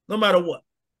 no matter what.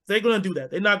 They're going to do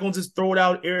that. They're not going to just throw it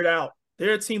out, air it out.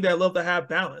 They're a team that love to have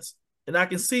balance. And I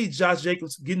can see Josh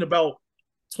Jacobs getting about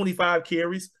 25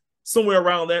 carries, somewhere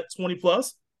around that, 20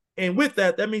 plus. And with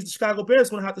that, that means the Chicago Bears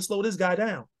are going to have to slow this guy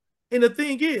down. And the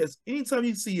thing is, anytime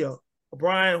you see a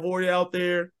Brian Hoyer out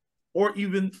there, or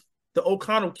even the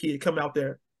O'Connell kid come out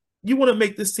there, you want to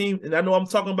make this team, and I know I'm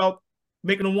talking about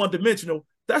making them one-dimensional,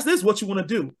 this is what you want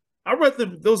to do. I'd rather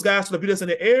those guys to beat us in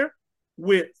the air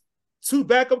with 2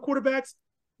 backup quarterbacks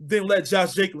than let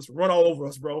Josh Jacobs run all over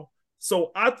us, bro.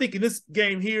 So I think in this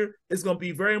game here, it's going to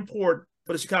be very important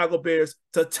for the Chicago Bears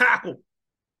to tackle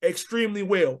extremely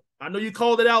well. I know you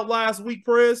called it out last week,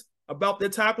 Perez, about their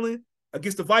tackling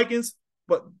against the Vikings,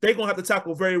 but they're going to have to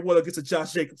tackle very well against the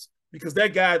Josh Jacobs because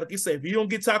that guy, like you said, if you don't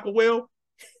get tackled well,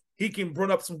 he can run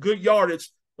up some good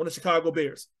yardage on the Chicago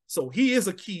Bears. So he is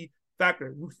a key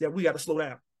factor that we got to slow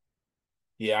down.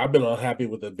 Yeah, I've been unhappy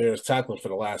with the Bears tackling for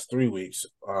the last 3 weeks.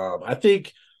 I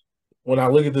think when I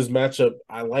look at this matchup,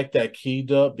 I like that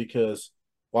keyed up because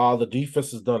while the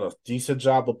defense has done a decent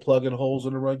job of plugging holes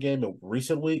in the run game in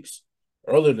recent weeks,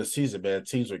 earlier in the season, man,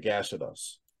 teams were gashing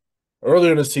us.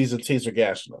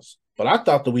 But I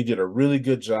thought that we did a really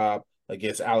good job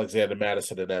against Alexander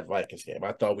Madison in that Vikings game.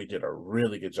 I thought we did a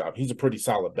really good job. He's a pretty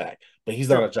solid back, but he's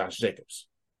not a Josh Jacobs.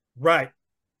 Right.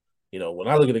 When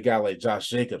I look at a guy like Josh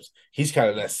Jacobs, he's kind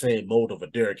of that same mold of a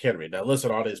Derrick Henry. Now, listen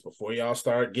to all this before y'all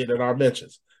start getting in our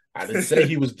mentions. I didn't say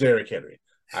he was Derrick Henry.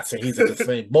 I said he's in the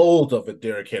same mold of a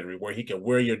Derrick Henry where he can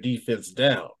wear your defense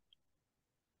down.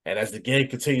 And as the game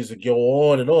continues to go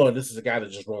on and on, this is a guy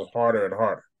that just runs harder and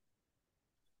harder.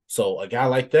 So a guy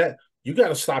like that, you got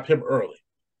to stop him early.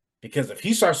 Because if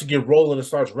he starts to get rolling and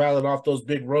starts rattling off those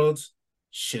big runs,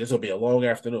 shit, it's going to be a long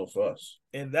afternoon for us.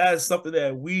 And that is something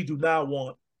that we do not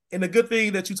want. And the good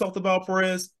thing that you talked about,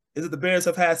 Perez, is that the Bears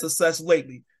have had success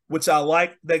lately, which I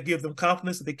like. That gives them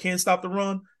confidence that they can stop the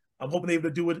run. I'm hoping they're able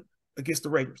to do it against the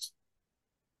Raiders.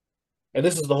 And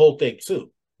this is the whole thing,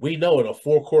 too. We know in a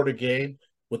 4-quarter game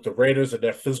with the Raiders and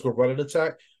their physical running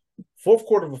attack, 4th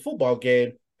quarter of a football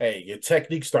game, hey, your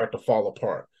techniques start to fall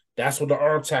apart. That's when the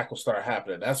arm tackles start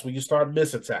happening. That's when you start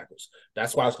missing tackles.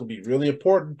 That's why it's going to be really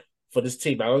important for this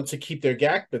team, not only to keep their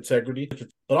gap integrity,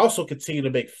 but also continue to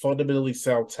make fundamentally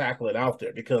sound tackling out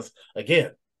there. Because,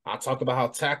 again, I talked about how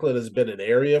tackling has been an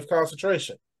area of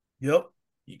concentration. Yep.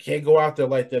 You can't go out there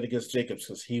like that against Jacobs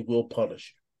because he will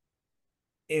punish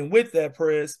you. And with that,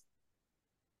 Perez,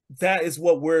 that is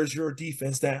what wears your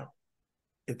defense down.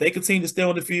 If they continue to stay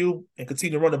on the field and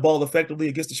continue to run the ball effectively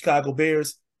against the Chicago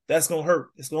Bears, that's going to hurt.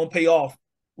 It's going to pay off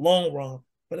long run.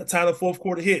 By the time the 4th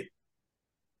quarter hit,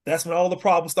 that's when all the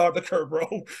problems start to occur, bro.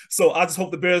 So I just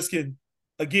hope the Bears can,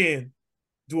 again,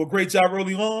 do a great job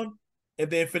early on and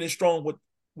then finish strong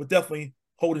with definitely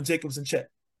holding Jacobs in check.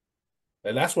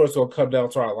 And that's where it's going to come down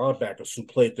to our linebackers who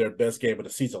played their best game of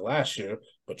the season last year,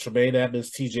 but Tremaine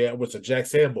Edmonds, TJ Edwards, and Jack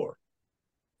Sanborn.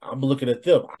 I'm looking at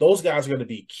them. Those guys are going to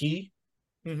be key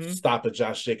stopping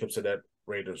Josh Jacobs in that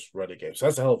Raiders running game. So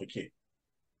that's a hell of a key.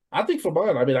 I think for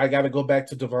mine, I got to go back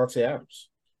to Davante Adams.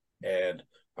 And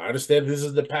I understand this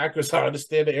is the Packers. I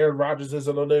understand that Aaron Rodgers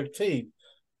isn't on their team.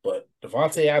 But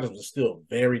Davante Adams is still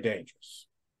very dangerous.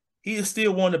 He is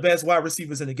still one of the best wide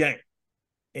receivers in the game.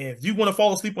 And if you want to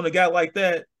fall asleep on a guy like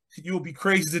that, you'll be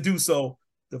crazy to do so.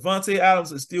 Davante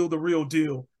Adams is still the real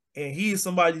deal. And he is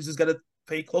somebody you just got to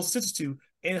pay close attention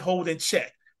to and hold in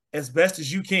check as best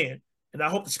as you can. And I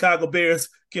hope the Chicago Bears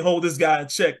can hold this guy in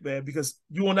check, man, because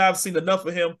you and I have seen enough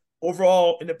of him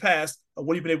overall in the past of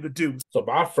what he's been able to do. So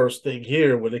my first thing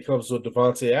here when it comes to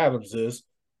Davante Adams is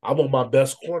I want my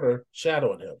best corner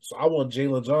shadowing him. So I want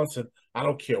Jalen Johnson. I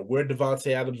don't care where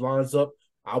Davante Adams lines up,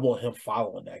 I want him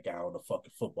following that guy on the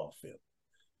fucking football field.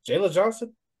 Jalen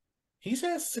Johnson, he's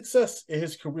had success in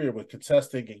his career with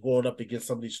contesting and going up against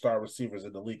some of these star receivers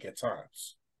in the league at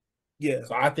times. Yeah.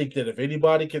 So I think that if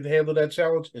anybody can handle that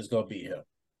challenge, it's going to be him.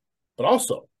 But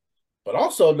also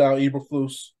now,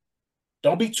 Eberflus,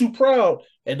 don't be too proud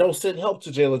and don't send help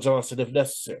to Jalen Johnson if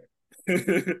necessary.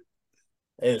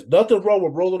 There's nothing wrong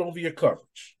with rolling over your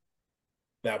coverage.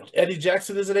 Now, if Eddie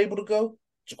Jackson isn't able to go,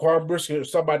 Jaquan Brisker or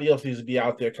somebody else needs to be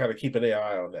out there kind of keeping an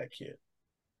eye on that kid.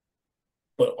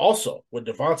 But also, when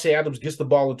Davante Adams gets the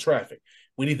ball in traffic,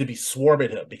 we need to be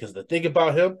swarming him because the thing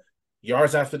about him,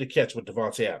 yards after the catch with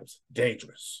Davante Adams,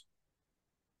 dangerous.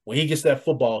 When he gets that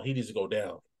football, he needs to go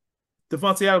down.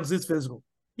 Davante Adams is physical.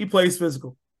 He plays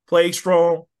physical, plays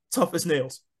strong, tough as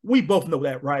nails. We both know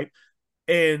that, right?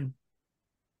 And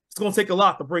it's going to take a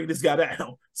lot to bring this guy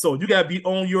down. So you got to be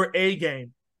on your A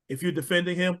game if you're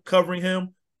defending him, covering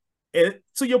him. And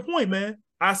to your point, man,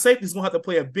 our safety is going to have to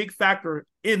play a big factor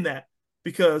in that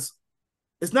because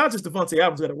it's not just Davante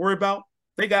Adams got to worry about.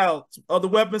 They got other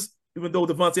weapons, even though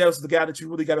Davante Adams is the guy that you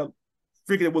really got to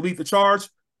figure that will lead the charge.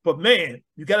 But, man,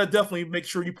 you got to definitely make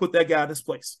sure you put that guy in his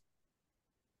place.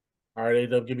 All right,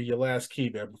 A-Dub, give me your last key,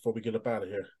 man, before we get up out of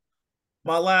here.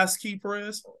 My last key,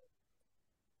 Perez,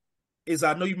 is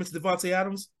I know you mentioned Davante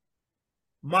Adams.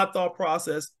 My thought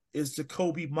process is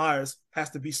Jakobi Meyers has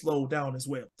to be slowed down as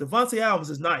well. Davante Adams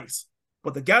is nice,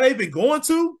 but the guy they've been going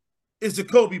to is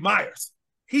Jakobi Meyers.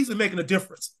 He's been making a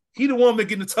difference. He's the one been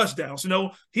getting the touchdowns,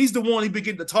 He's the one he's been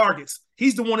getting the targets.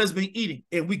 He's the one that's been eating.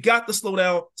 And we got to slow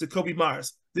down Jakobi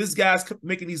Meyers. This guy's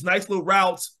making these nice little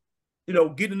routes,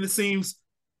 getting the seams,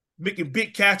 making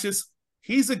big catches.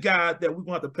 He's a guy that we're going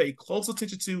to have to pay close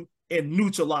attention to and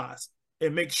neutralize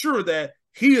and make sure that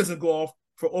he doesn't go off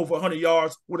for over 100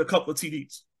 yards with a couple of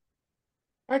TDs.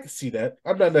 I can see that.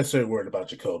 I'm not necessarily worried about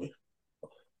Jakobi.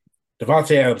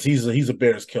 Davante Adams, he's a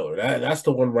Bears killer. That's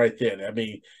the one right there. I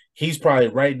mean, he's probably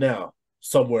right now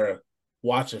somewhere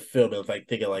watching film and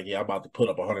thinking yeah, I'm about to put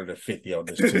up 150 on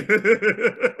this team.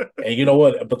 And you know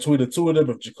what? Between the two of them,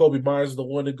 if Jakobi Meyers is the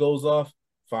one that goes off,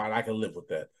 fine, I can live with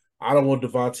that. I don't want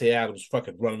Davante Adams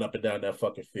fucking running up and down that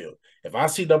fucking field. If I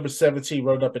see number 17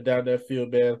 running up and down that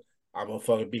field, man, I'm going to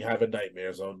fucking be having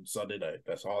nightmares on Sunday night.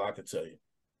 That's all I can tell you.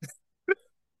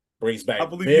 Brings back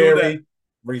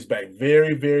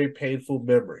very, very painful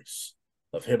memories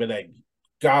of him in that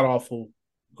god-awful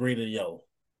green and yellow.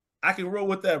 I can roll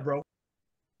with that, bro.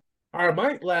 All right,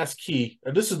 my last key,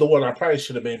 and this is the one I probably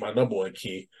should have made my number one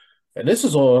key, and this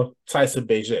is on Tyson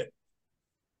Bagent.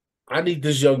 I need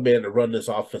this young man to run this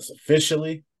offense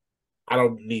efficiently. I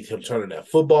don't need him turning that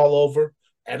football over.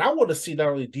 And I want to see not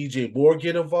only DJ Moore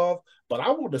get involved, but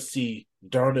I want to see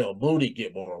Darnell Mooney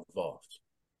get more involved.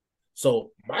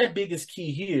 So my biggest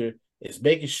key here is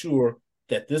making sure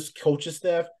that this coaching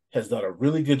staff has done a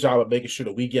really good job of making sure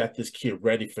that we got this kid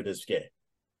ready for this game.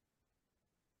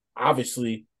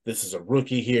 Obviously, this is a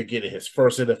rookie here getting his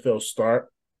first NFL start.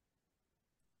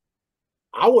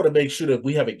 I want to make sure that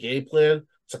we have a game plan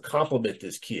to complement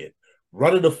this kid.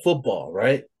 Running the football,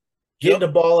 right? Getting the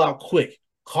ball out quick.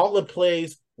 Calling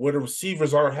plays where the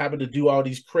receivers aren't having to do all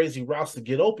these crazy routes to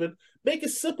get open. Make it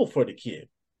simple for the kid.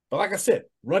 But like I said,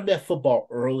 run that football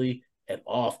early and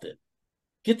often.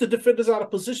 Get the defenders out of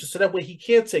position so that way he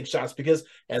can take shots because,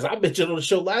 as I mentioned on the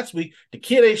show last week, the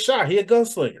kid ain't shy. He a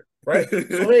gunslinger, right?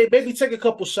 So, hey, maybe take a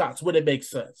couple shots when it makes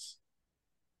sense.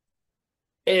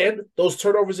 And those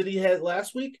turnovers that he had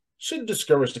last week shouldn't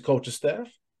discourage the coaching staff.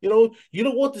 You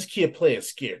don't want this kid playing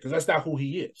scared because that's not who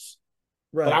he is.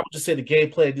 Right. But I would just say the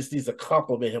game plan just needs to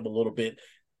compliment him a little bit.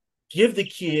 Give the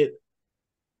kid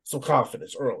some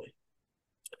confidence early.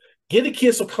 Give the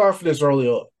kid some confidence early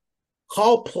on.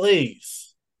 Call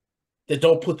plays that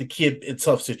don't put the kid in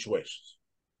tough situations.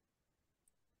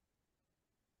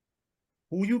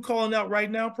 Who you calling out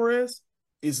right now, Perez,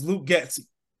 is Luke Getsy.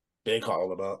 Been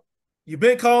calling him out. You've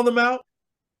been calling them out,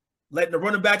 letting the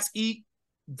running backs eat,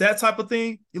 that type of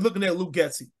thing. You're looking at Luke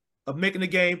Getsy of making the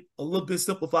game a little bit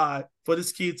simplified for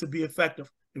this kid to be effective.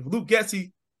 If Luke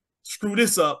Getsy screw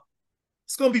this up,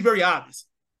 it's going to be very obvious.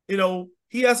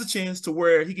 He has a chance to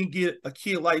where he can get a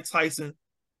kid like Tyson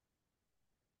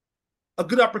a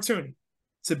good opportunity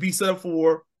to be set up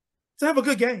to have a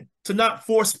good game, to not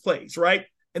force plays, right?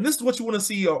 And this is what you want to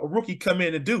see a rookie come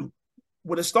in and do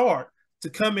with a start, to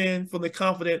come in from the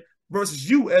confident versus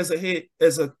you as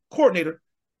a coordinator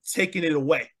taking it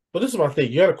away. But this is my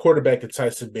thing. You got a quarterback in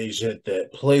Tyson Bagent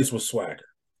that plays with swagger.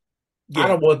 Yeah. I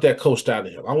don't want that coached out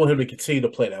of him. I want him to continue to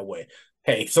play that way.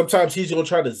 Hey, sometimes he's going to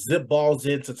try to zip balls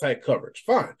into tight coverage.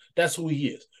 Fine. That's who he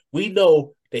is. We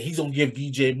know that he's going to give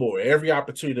DJ Moore every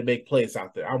opportunity to make plays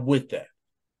out there. I'm with that.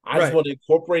 I just want to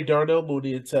incorporate Darnell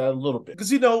Mooney into that a little bit.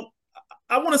 Because,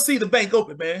 I want to see the bank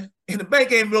open, man. And the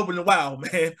bank ain't been open in a while,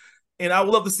 man. And I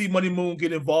would love to see Money Moon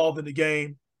get involved in the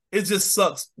game. It just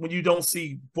sucks when you don't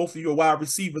see both of your wide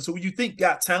receivers who you think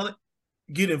got talent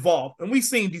get involved. And we've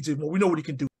seen DJ Moore. We know what he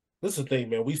can do. This is the thing,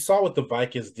 man. We saw what the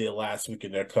Vikings did last week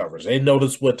in their coverage. They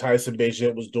noticed what Tyson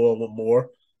Bagent was doing with Moore.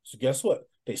 So guess what?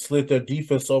 They slid their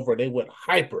defense over and they went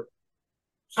hyper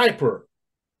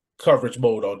coverage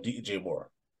mode on DJ Moore.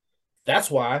 That's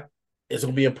why it's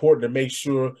going to be important to make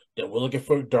sure that we're looking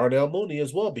for Darnell Mooney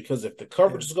as well, because if the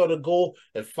coverage is going to go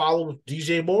and follow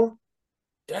DJ Moore,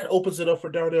 that opens it up for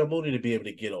Darnell Mooney to be able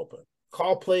to get open.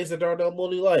 Call plays that Darnell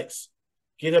Mooney likes.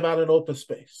 Get him out in open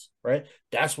space, right?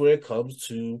 That's where it comes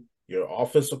to your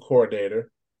offensive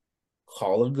coordinator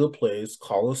calling good plays,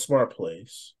 calling smart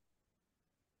plays,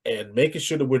 and making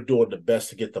sure that we're doing the best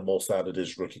to get the most out of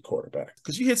this rookie quarterback.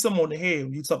 Because you hit someone on the head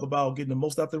when you talk about getting the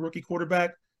most out of the rookie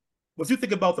quarterback. But if you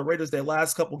think about the Raiders, their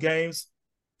last couple games,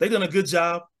 they've done a good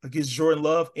job against Jordan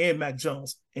Love and Mac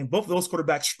Jones. And both of those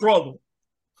quarterbacks struggle.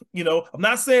 I'm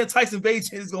not saying Tyson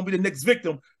Bagent is going to be the next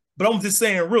victim, but I'm just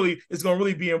saying really it's going to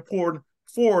really be important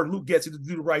for Luke Getsy to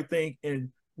do the right thing and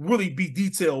really be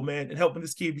detailed, man, and helping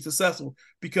this kid be successful,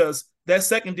 because that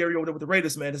secondary over there with the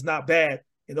Raiders, man, is not bad.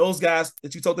 And those guys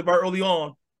that you talked about early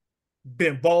on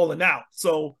been balling out.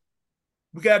 So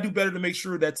we got to do better to make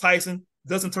sure that Tyson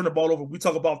doesn't turn the ball over. We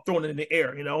talk about throwing it in the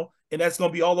air, and that's going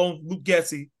to be all on Luke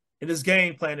Getsy and his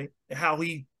game planning and how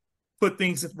he put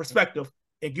things in perspective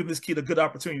and give this kid a good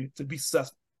opportunity to be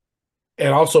successful.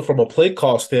 And also from a play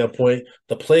call standpoint,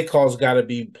 the play calls got to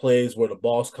be plays where the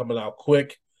ball's coming out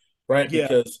quick, right? Yeah.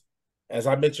 Because as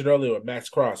I mentioned earlier with Max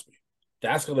Crosby,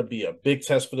 that's going to be a big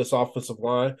test for this offensive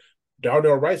line.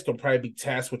 Darnell Wright's going to probably be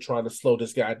tasked with trying to slow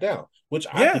this guy down, which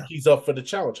I think he's up for the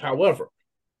challenge. However,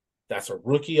 that's a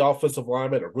rookie offensive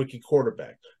lineman, a rookie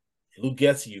quarterback. Luke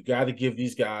Getsy, you got to give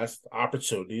these guys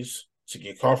opportunities to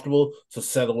get comfortable, to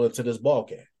settle into this ball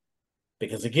game.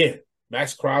 Because again,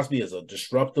 Max Crosby is a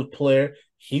disruptive player.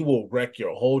 He will wreck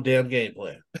your whole damn game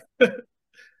plan.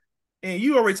 And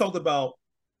you already talked about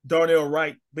Darnell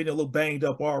Wright being a little banged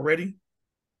up already.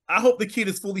 I hope the kid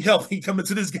is fully healthy coming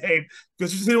to this game,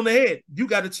 because you just hit on the head. You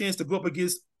got a chance to go up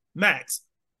against Max.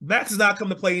 Max is not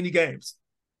coming to play any games.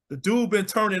 The dude been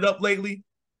turning it up lately.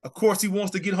 Of course, he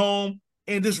wants to get home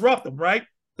and disrupt them, right?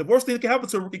 The worst thing that can happen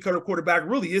to a rookie quarterback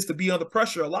really is to be under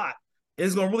pressure a lot.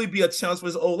 It's going to really be a challenge for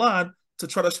his O-line to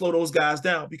try to slow those guys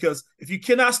down, because if you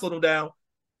cannot slow them down,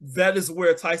 that is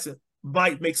where Tyson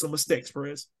might make some mistakes,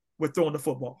 Perez, with throwing the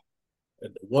football.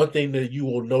 And one thing that you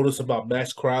will notice about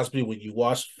Max Crosby when you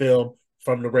watch film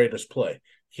from the Raiders play,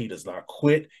 he does not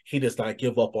quit. He does not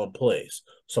give up on plays.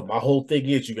 So my whole thing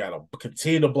is you got to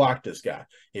continue to block this guy.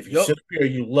 If you sit up here,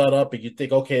 you let up and you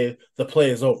think, okay, the play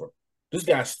is over. This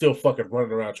guy's still fucking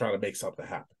running around trying to make something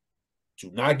happen. Do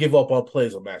not give up on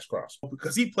plays on Max Crosby.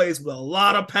 Because he plays with a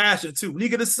lot of passion, too. When he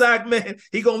get a sack, man,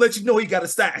 he going to let you know he got a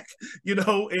sack,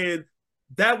 and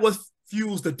that what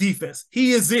fuels the defense.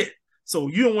 He is it. So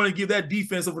you don't want to give that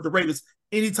defense over the Raiders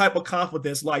any type of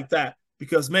confidence like that,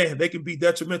 because, man, they can be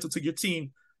detrimental to your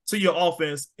team, to your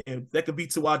offense, and that could be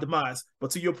to our demise.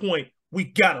 But to your point, we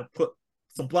got to put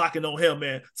some blocking on him,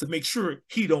 man, to make sure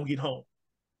he don't get home.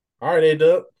 All right,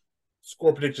 A-Dub.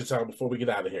 Score prediction time before we get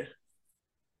out of here.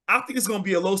 I think it's going to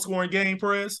be a low-scoring game,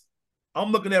 Perez.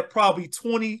 I'm looking at probably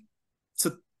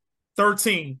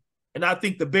 20-13, and I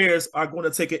think the Bears are going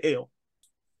to take an L.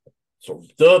 So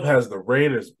Dub has the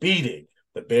Raiders beating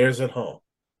the Bears at home.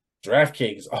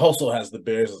 DraftKings also has the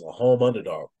Bears as a home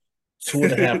underdog.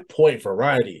 2.5 point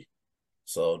variety.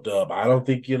 So Dub, I don't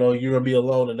think you're gonna be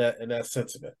alone in that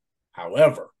sentiment.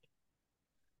 However,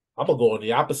 I'm gonna go on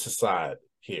the opposite side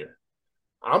here.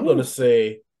 I'm gonna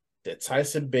say that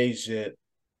Tyson Bagent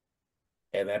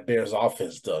and that Bears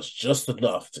offense does just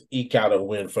enough to eke out a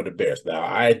win for the Bears. Now,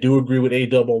 I do agree with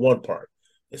A-Dub on one part.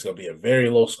 It's gonna be a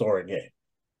very low scoring game.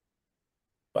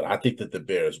 But I think that the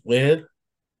Bears win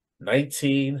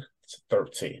 19-13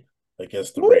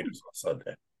 against the Raiders on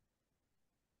Sunday.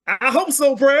 I hope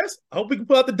so, Perez. I hope we can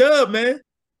pull out the dub, man.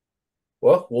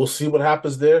 Well, we'll see what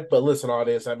happens there. But listen,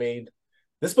 audience, I mean,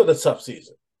 this has been a tough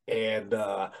season. And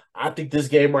I think this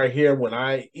game right here,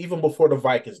 even before the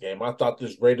Vikings game, I thought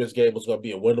this Raiders game was going to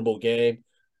be a winnable game.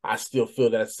 I still feel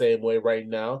that same way right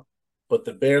now. But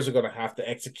the Bears are going to have to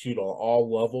execute on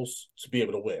all levels to be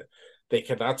able to win. They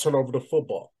cannot turn over the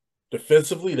football.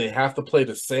 Defensively, they have to play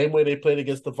the same way they played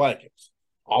against the Vikings.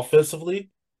 Offensively,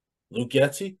 Luke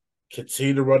Getsy,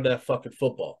 continue to run that fucking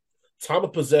football. Time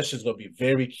of possession is going to be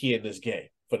very key in this game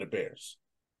for the Bears.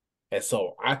 And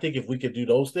so I think if we could do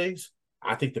those things,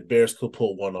 I think the Bears could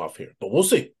pull one off here. But we'll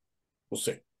see. We'll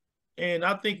see. And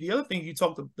I think the other thing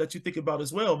that you think about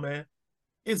as well, man,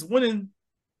 is winning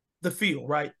the field,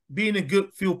 right? Being in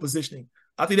good field positioning.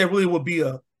 I think that really would be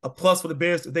a plus for the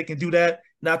Bears if they can do that.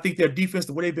 And I think their defense,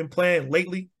 the way they've been playing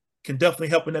lately, can definitely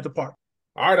help in that department.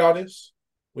 All right, audience.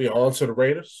 We are on to the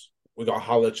Raiders. We're going to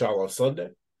holler at y'all on Sunday.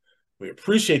 We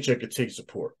appreciate your continued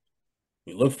support.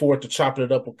 We look forward to chopping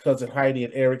it up with Cousin Heidi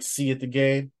and Eric C. at the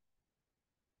game.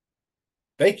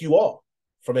 Thank you all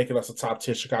for making us a top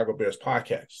 10 Chicago Bears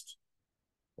podcast.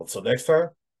 Until next time,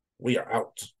 we are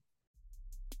out.